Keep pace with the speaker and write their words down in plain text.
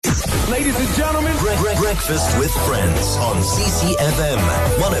Ladies and gentlemen, Breakfast with Friends on CCFM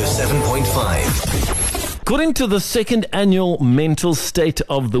 107.5. According to the second annual Mental State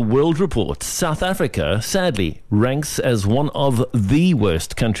of the World report, South Africa, sadly, ranks as one of the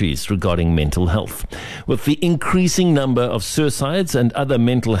worst countries regarding mental health. With the increasing number of suicides and other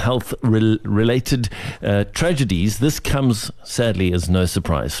mental health related tragedies, this comes, sadly, as no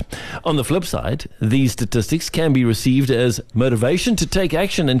surprise. On the flip side, these statistics can be received as motivation to take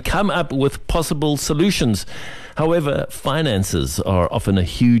action and come up with possible solutions. However, finances are often a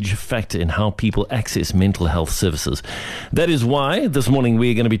huge factor in how people access mental health services. That is why this morning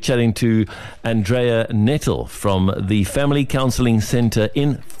we're going to be chatting to Andrea Nettle from the Family Counselling Centre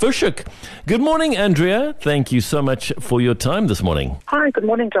in Fischhoek. Good morning, Andrea. Thank you so much for your time this morning. Hi, good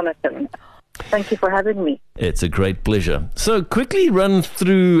morning, Jonathan. Thank you for having me. It's a great pleasure. So quickly run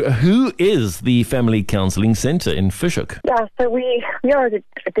through who is the Family Counselling Centre in Fischhoek. Yeah, so we are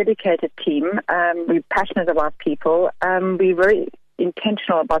a dedicated team. We're passionate about people. We're very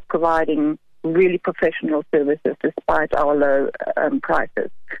intentional about providing really professional services despite our low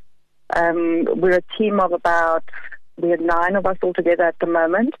prices. We're a team of we are 9 of us altogether at the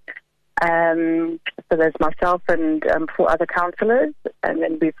moment. So there's myself and 4 other counsellors, and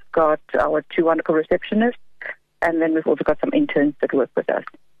then we've got our 2 wonderful receptionists, and then we've also got some interns that work with us.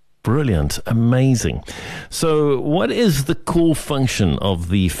 Brilliant. Amazing. So what is the core function of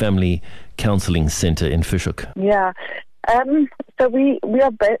the Family Counselling Centre in Fischhoek? Yeah. So we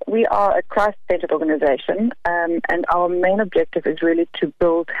are a Christ-centered organisation, and our main objective is really to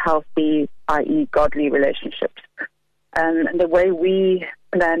build healthy, i.e. godly relationships. And the way we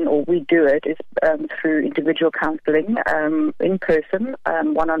plan or we do it is through individual counselling, in person,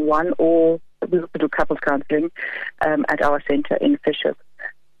 one-on-one, or we also do couples counselling at our centre in Fischhoek.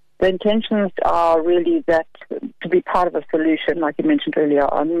 The intentions are really that to be part of a solution, like you mentioned earlier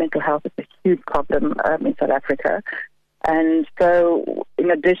on, mental health is a huge problem in South Africa. And so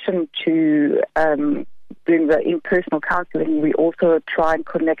in addition to doing the in-personal counselling, we also try and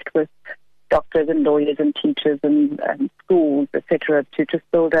connect with doctors and lawyers and teachers and schools, etc., to just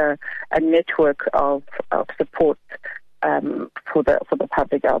build a network of support for the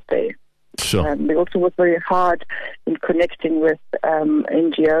public out there. Sure. We also work very hard in connecting with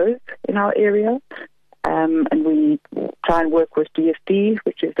NGOs in our area, and we try and work with DFD,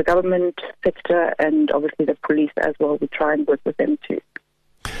 which is the government sector, and obviously the police as well. We try and work with them too.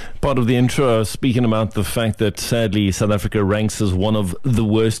 Part of the intro, speaking about the fact that sadly South Africa ranks as one of the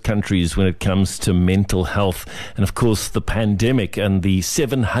worst countries when it comes to mental health. And of course, the pandemic and the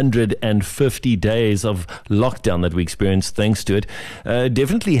 750 days of lockdown that we experienced thanks to it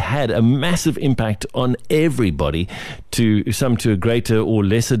definitely had a massive impact on everybody, some to a greater or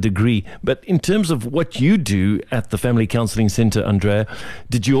lesser degree. But in terms of what you do at the Family Counselling Centre, Andrea,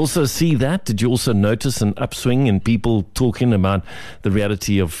 did you also see that? Did you also notice an upswing in people talking about the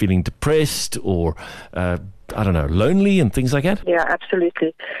reality of feeling depressed or, lonely and things like that? Yeah,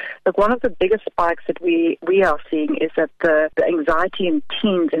 absolutely. Look, one of the biggest spikes that we are seeing is that the anxiety in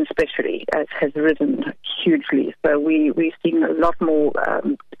teens especially has risen hugely. So we're seeing a lot more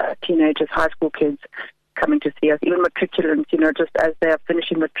teenagers, high school kids coming to see us, even matriculants, just as they are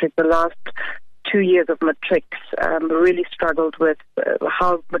finishing matric. The last 2 years of matrics really struggled with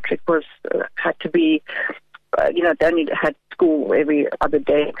how matric had to be. They only had school every other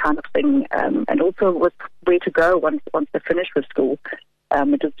day kind of thing, and also with where to go once they're finished with school.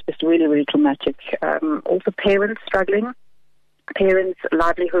 It was just really, really traumatic. Also parents struggling. Parents'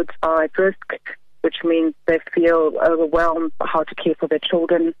 livelihoods are at risk, which means they feel overwhelmed by how to care for their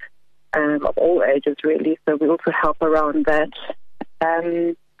children of all ages, really. So we also help around that.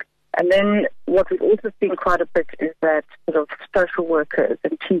 And then what we've also seen quite a bit is that sort of social workers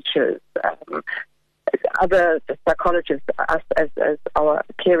and teachers, other psychologists, us as our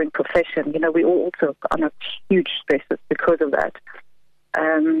caring profession, we all also under huge stresses because of that.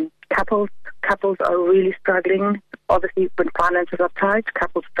 Couples are really struggling. Obviously, when finances are tight,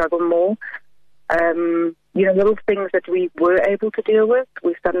 couples struggle more. Little things that we were able to deal with,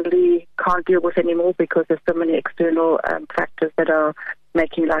 we suddenly can't deal with anymore because there's so many external factors that are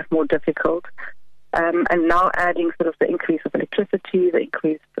making life more difficult. And now adding sort of the increase of electricity, the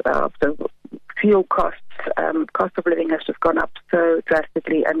increase of the fuel costs, cost of living has just gone up so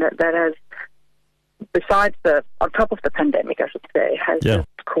drastically, and that has, besides on top of the pandemic, I should say, has just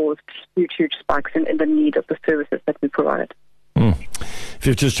caused huge spikes in the need of the services that we provide. If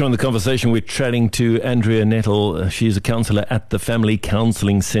you've just joined the conversation, we're chatting to Andrea Nettle. She's a counsellor at the Family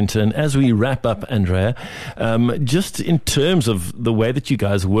Counselling Centre. And as we wrap up, Andrea, just in terms of the way that you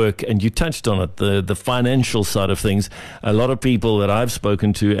guys work, and you touched on it, the financial side of things, a lot of people that I've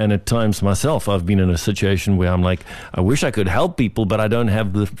spoken to, and at times myself, I've been in a situation where I'm like, I wish I could help people, but I don't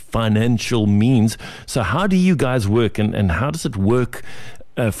have the financial means. So how do you guys work, and how does it work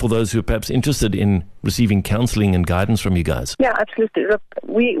for those who are perhaps interested in receiving counselling and guidance from you guys? Yeah, absolutely. Look,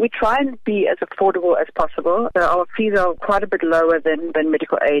 we try and be as affordable as possible. Our fees are quite a bit lower than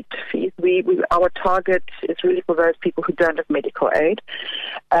medical aid fees. Our target is really for those people who don't have medical aid.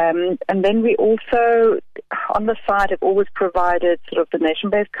 And then we also, on the side, have always provided sort of the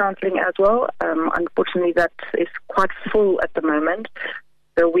nation-based counselling as well. Unfortunately, that is quite full at the moment.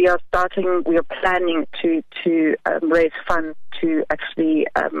 So we are planning to raise funds to actually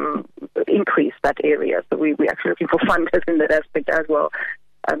increase that area. So we're actually looking for funders in that aspect as well,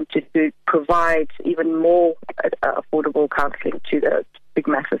 to provide even more affordable counselling to the big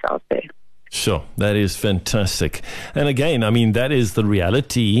masses out there. Sure, that is fantastic. And again, I mean, that is the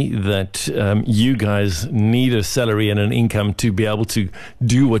reality that you guys need a salary and an income to be able to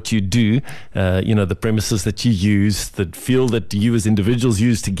do what you do. The premises that you use, the fuel that you as individuals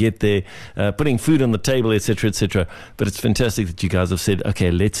use to get there, putting food on the table, etc., etc. But it's fantastic that you guys have said,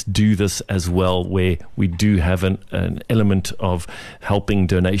 okay, let's do this as well, where we do have an element of helping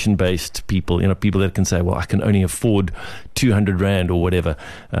donation-based people, people that can say, well, I can only afford 200 Rand or whatever.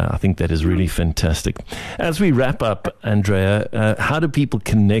 I think that is really fantastic. As we wrap up, Andrea, how do people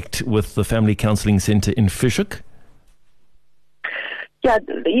connect with the Family Counselling Centre in Fish Hoek? Yeah,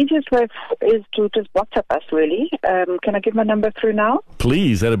 the easiest way is to just WhatsApp us, really. Can I give my number through now?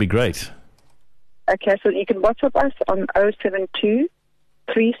 Please, that'd be great. Okay, so you can WhatsApp us on 072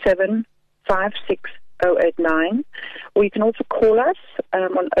 37 56 089, or you can also call us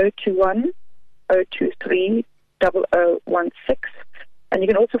on 021 023 0016. And you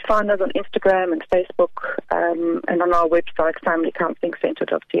can also find us on Instagram and Facebook, and on our website,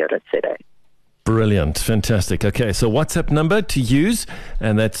 familycounselingcentre.co.za. Brilliant. Fantastic. Okay, so WhatsApp number to use,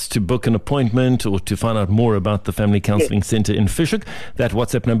 and that's to book an appointment or to find out more about the Family Counselling Centre in Fish Hoek. That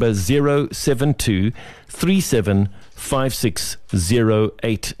WhatsApp number is 072 37 56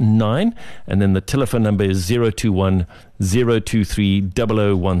 089, and then the telephone number is 021 023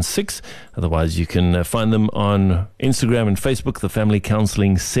 0016. Otherwise, you can find them on Instagram and Facebook, the Family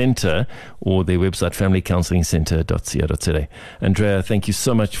Counselling Centre, or their website, familycounselingcentre.co.za. Andrea, thank you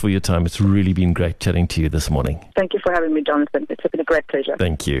so much for your time. It's really been great chatting to you this morning. Thank you for having me, Jonathan. It's been a great pleasure.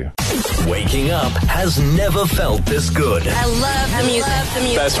 Thank you. Waking up has never felt this good. I love the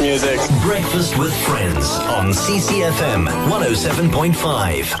music. Best music. Breakfast with Friends on CCFM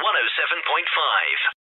 107.5.